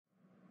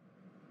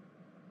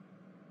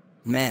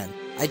Man,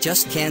 I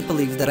just can't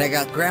believe that I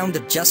got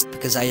grounded just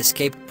because I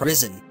escaped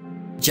prison.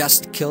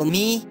 Just kill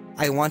me,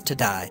 I want to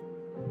die.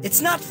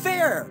 It's not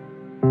fair!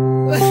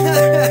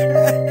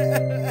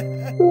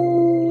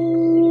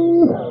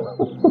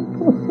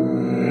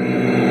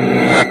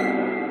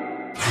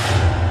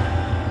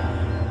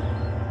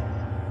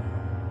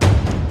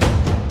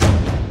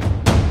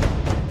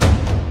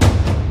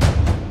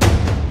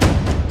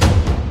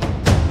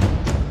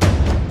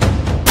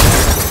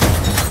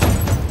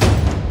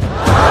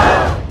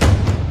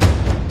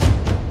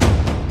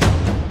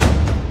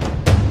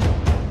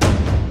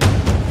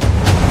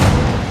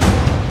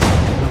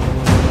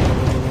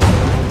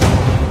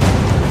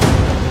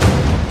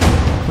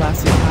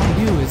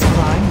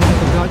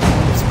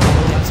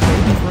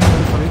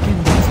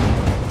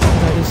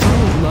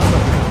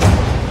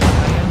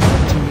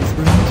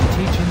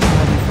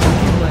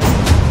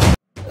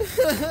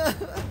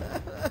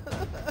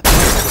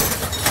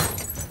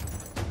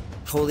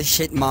 Holy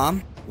shit,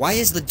 Mom, why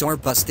is the door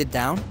busted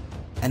down?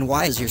 And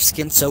why is your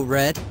skin so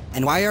red?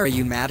 And why are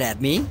you mad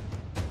at me?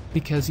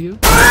 Because you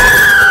cried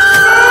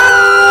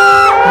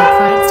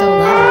so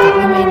loud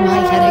that you made my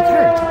headache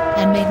hurt,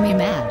 and made me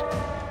mad.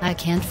 I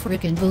can't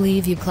freaking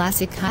believe you,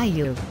 classic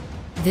Caillou.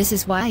 This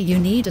is why you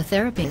need a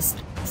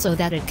therapist, so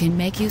that it can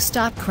make you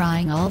stop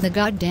crying all the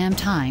goddamn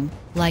time,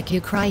 like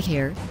you cry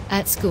here,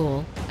 at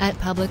school, at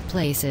public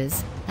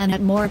places, and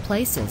at more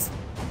places.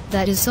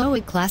 That is so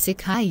a classic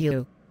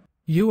Caillou.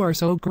 You are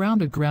so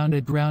grounded for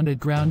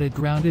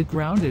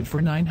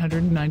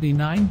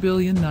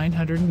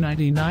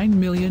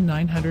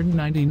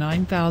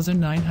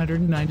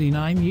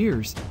 999,999,999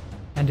 years.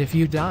 And if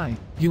you die,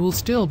 you will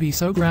still be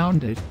so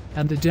grounded,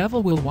 and the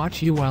devil will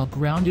watch you while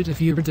grounded if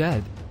you're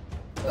dead.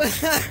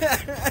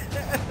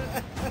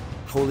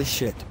 Holy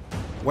shit.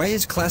 Why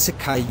is Classic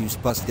Caillou's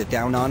busted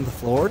down on the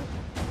floor?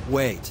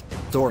 Wait,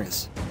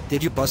 Doris,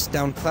 did you bust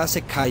down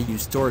Classic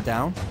Caillou's door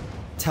down?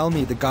 Tell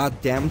me the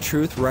goddamn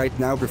truth right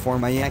now before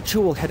my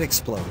actual head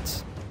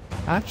explodes.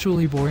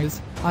 Actually,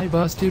 boys, I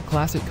busted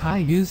Classic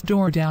Caillou's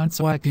door down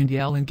so I can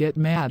yell and get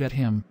mad at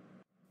him.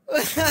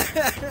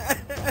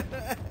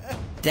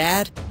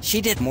 Dad, she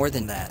did more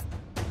than that.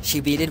 She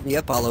beated me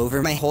up all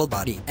over my whole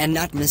body and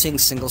not missing a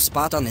single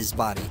spot on his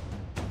body.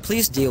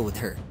 Please deal with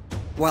her.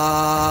 Wah!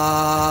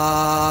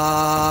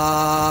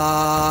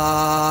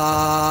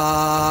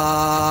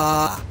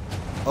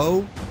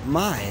 Oh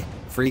my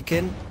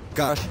freaking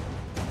gosh.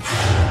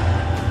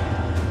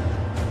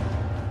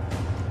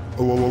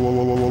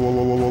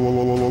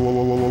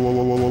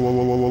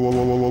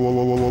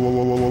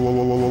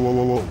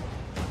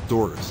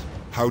 Doris,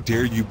 how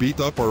dare you beat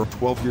up our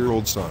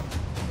 12-year-old son?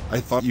 I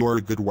thought you were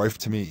a good wife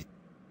to me.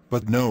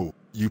 But no,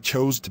 you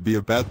chose to be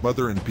a bad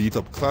mother and beat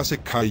up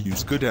Classic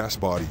Caillou's good-ass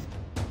body.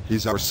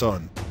 He's our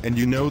son, and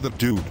you know that,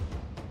 dude.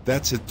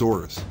 That's it,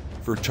 Doris.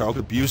 For child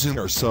abusing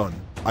our son,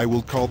 I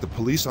will call the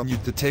police on you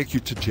to take you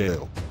to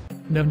jail.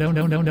 No.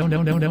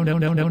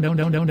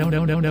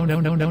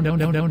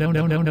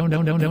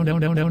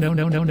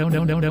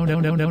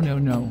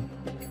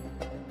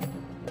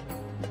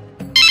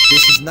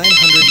 This is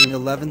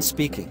 911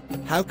 speaking.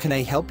 How can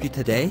I help you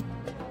today?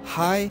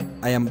 Hi,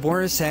 I am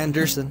Boris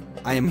Anderson.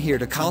 I am here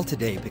to call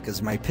today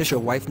because my pisha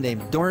wife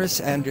named Doris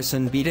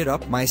Anderson beated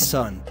up my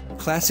son,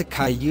 Classic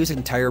Caillou's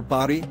entire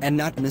body and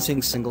not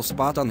missing single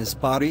spot on his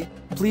body.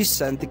 Please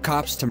send the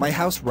cops to my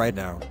house right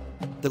now.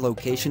 The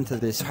location to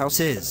this house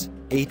is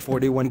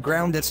 841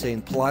 Ground at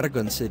St.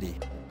 Plotagon City.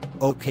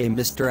 Okay,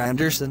 Mr.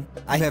 Anderson,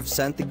 I have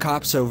sent the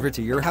cops over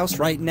to your house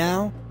right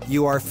now.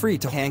 You are free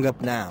to hang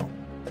up now.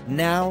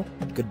 Now,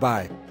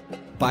 goodbye.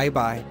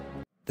 Bye-bye.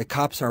 The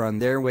cops are on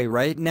their way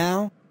right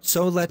now,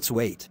 so let's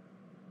wait.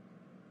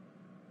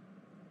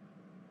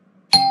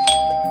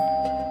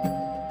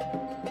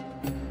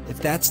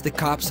 If that's the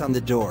cops on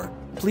the door,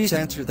 please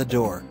answer the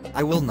door.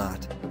 I will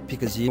not,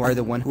 because you are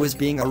the one who is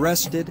being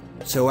arrested,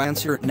 so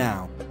answer it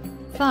now.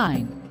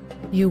 Fine.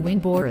 You win,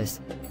 Boris.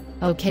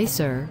 Okay,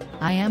 sir,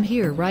 I am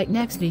here right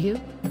next to you.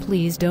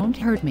 Please don't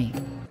hurt me.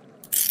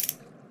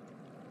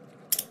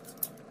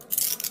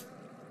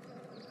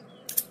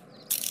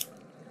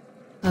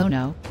 Oh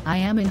no, I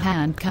am in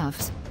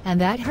handcuffs,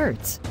 and that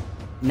hurts.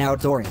 Now,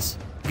 Doris,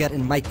 get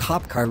in my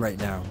cop car right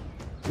now.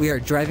 We are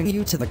driving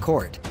you to the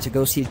court to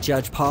go see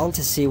Judge Paul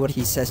to see what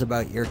he says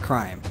about your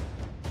crime.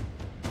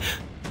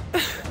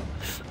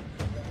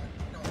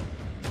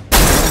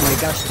 Oh my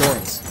gosh,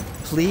 Doris,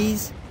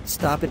 please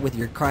stop it with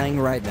your crying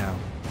right now.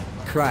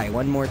 Cry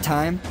one more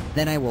time,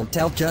 then I will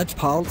tell Judge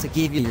Paul to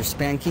give you your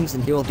spankings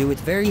and he will do it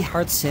very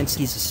hard since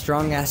he's a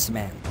strong-ass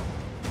man.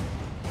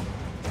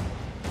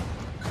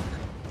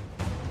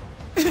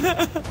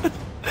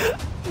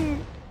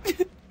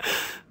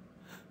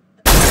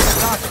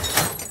 Stop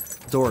it!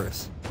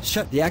 Doris,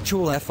 shut the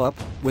actual F up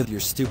with your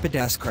stupid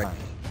ass crying.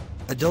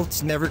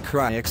 Adults never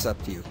cry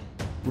except you.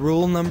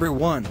 Rule number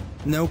 1,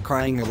 no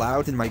crying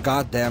allowed in my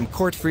goddamn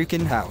court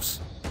freaking house.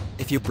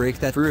 If you break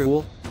that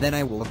rule, then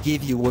I will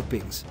give you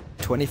whoopings,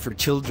 20 for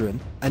children,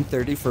 and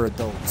 30 for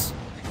adults.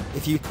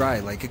 If you cry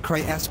like a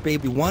cry-ass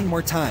baby one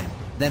more time,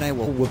 then I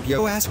will whoop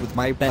your ass with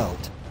my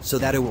belt. so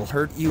that it will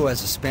hurt you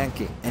as a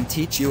spanking and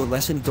teach you a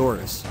lesson,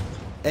 Doris.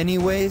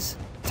 Anyways,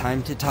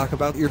 time to talk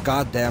about your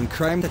goddamn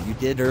crime that you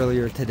did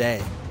earlier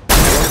today.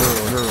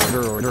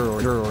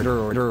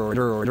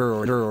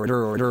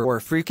 Or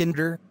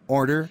freaking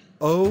order,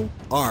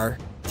 O-R-D-E-R.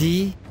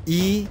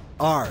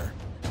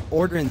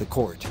 Order in the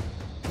court.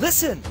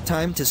 Listen!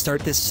 Time to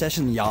start this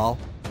session, y'all.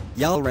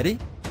 Y'all ready?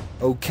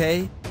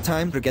 Okay,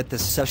 time to get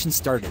this session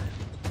started.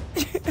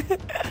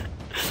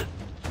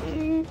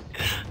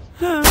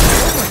 Oh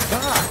my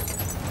god!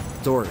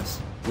 Doris,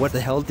 what the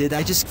hell did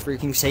I just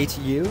freaking say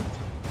to you?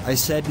 I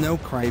said no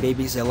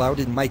crybabies allowed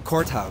in my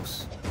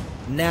courthouse.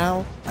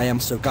 Now, I am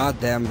so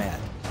goddamn mad.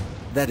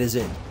 That is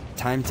it.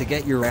 Time to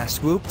get your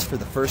ass whooped for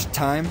the first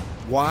time.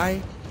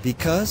 Why?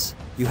 Because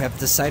you have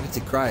decided to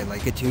cry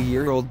like a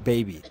 2-year-old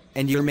baby,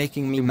 and you're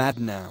making me mad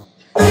now.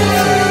 Sir,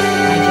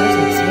 I just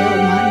exhaled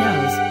my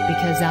nose,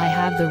 because I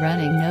have the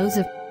running nose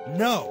of—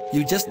 No!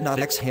 You just not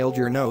exhaled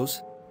your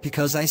nose,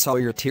 because I saw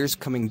your tears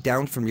coming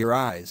down from your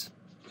eyes.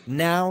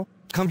 Now,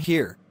 come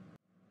here.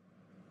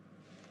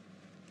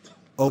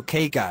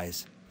 Okay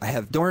guys, I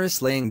have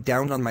Doris laying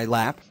down on my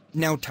lap.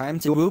 Now time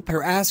to whoop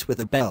her ass with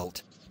a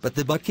belt. But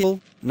the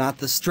buckle, not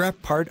the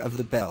strap part of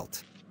the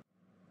belt.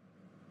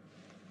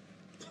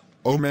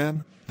 Oh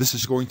man, this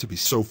is going to be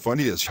so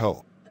funny as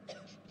hell.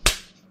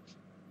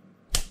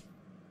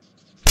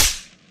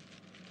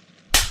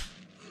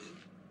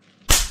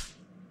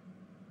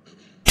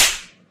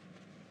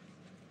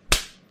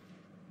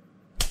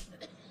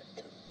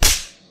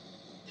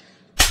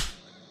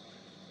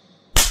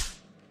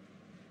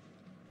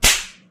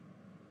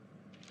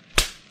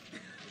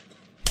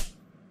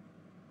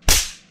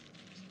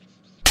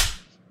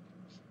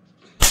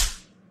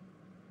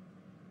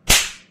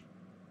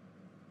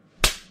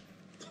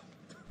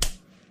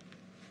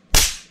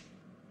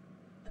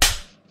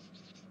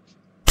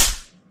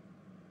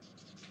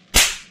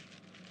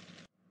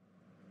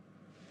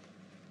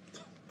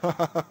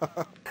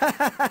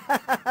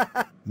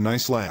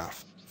 Nice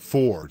laugh,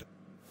 Ford.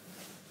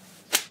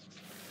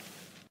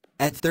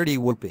 At 30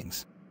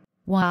 whoopings.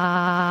 Wah.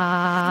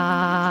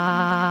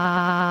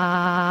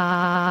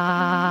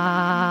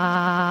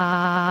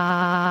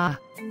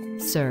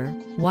 Sir,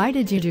 why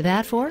did you do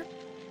that for?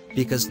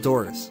 Because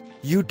Doris,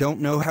 you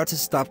don't know how to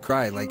stop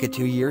cry like a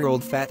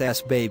 2-year-old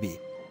fat-ass baby.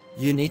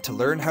 You need to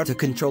learn how to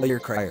control your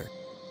crier.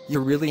 You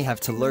really have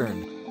to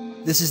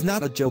learn. This is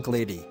not a joke,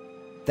 lady.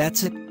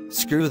 That's it,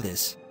 screw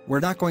this. We're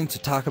not going to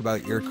talk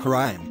about your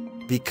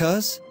crime,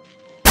 because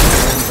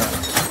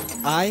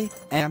I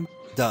am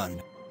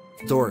done.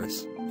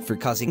 Doris, for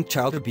causing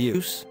child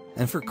abuse,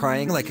 and for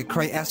crying like a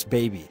cry-ass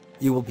baby,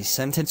 you will be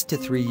sentenced to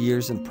 3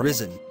 years in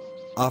prison.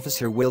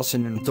 Officer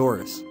Wilson and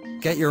Doris,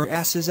 get your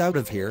asses out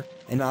of here,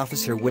 and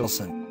Officer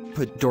Wilson,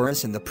 put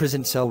Doris in the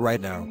prison cell right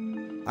now.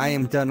 I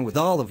am done with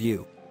all of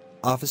you.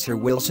 Officer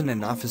Wilson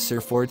and Officer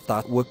Ford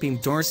thought whooping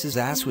Doris's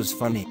ass was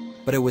funny,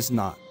 but it was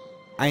not.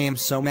 I am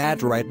so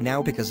mad right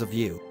now because of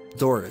you,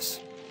 Doris.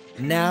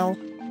 Now,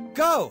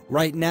 go!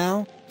 Right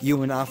now,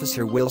 you and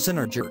Officer Wilson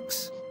are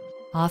jerks.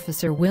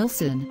 Officer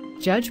Wilson,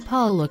 Judge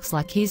Paul looks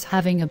like he's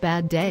having a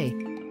bad day.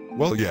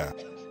 Well yeah,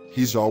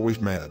 he's always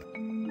mad.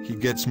 He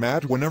gets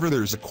mad whenever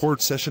there's a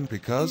court session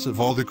because of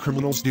all the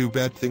criminals do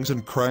bad things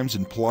and crimes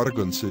in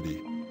Plotagon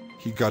City.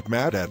 He got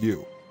mad at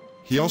you.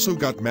 He also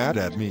got mad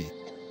at me.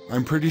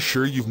 I'm pretty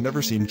sure you've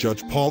never seen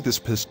Judge Paul this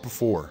pissed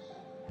before.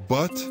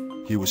 But,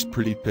 he was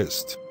pretty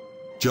pissed.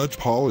 Judge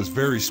Paul is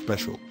very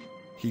special.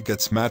 He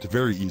gets mad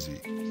very easy.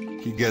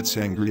 He gets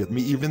angry at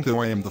me even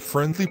though I am the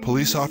friendly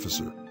police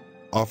officer.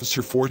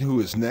 Officer Ford,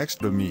 who is next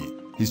to me,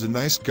 he's a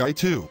nice guy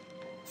too.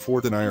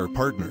 Ford and I are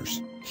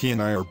partners. He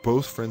and I are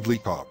both friendly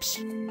cops.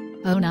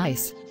 Oh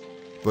nice.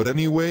 But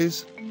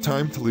anyways,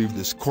 time to leave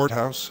this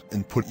courthouse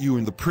and put you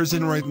in the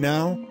prison right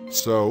now,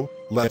 so,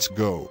 let's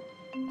go.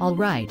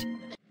 Alright.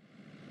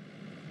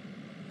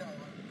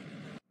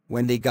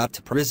 When they got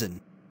to prison.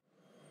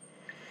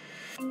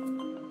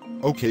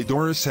 Okay,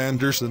 Doris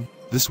Anderson,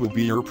 this will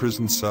be your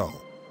prison cell.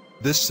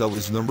 This cell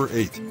is number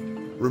 8.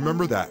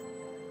 Remember that.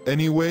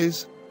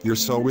 Anyways, your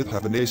cell will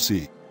have an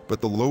AC, but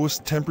the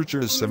lowest temperature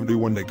is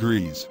 71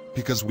 degrees,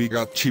 because we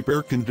got cheap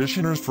air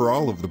conditioners for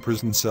all of the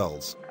prison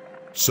cells.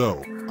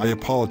 So, I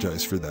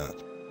apologize for that.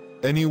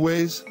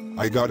 Anyways,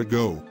 I gotta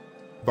go.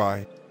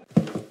 Bye.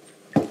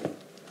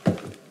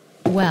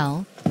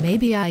 Well,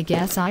 maybe I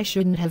guess I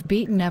shouldn't have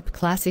beaten up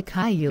Classic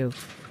Caillou.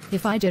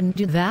 If I didn't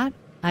do that,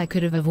 I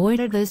could have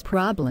avoided this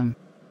problem.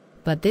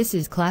 But this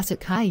is Classic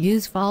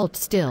Caillou's fault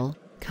still,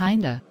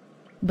 kinda.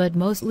 But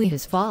mostly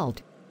his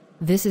fault.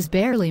 This is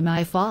barely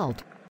my fault.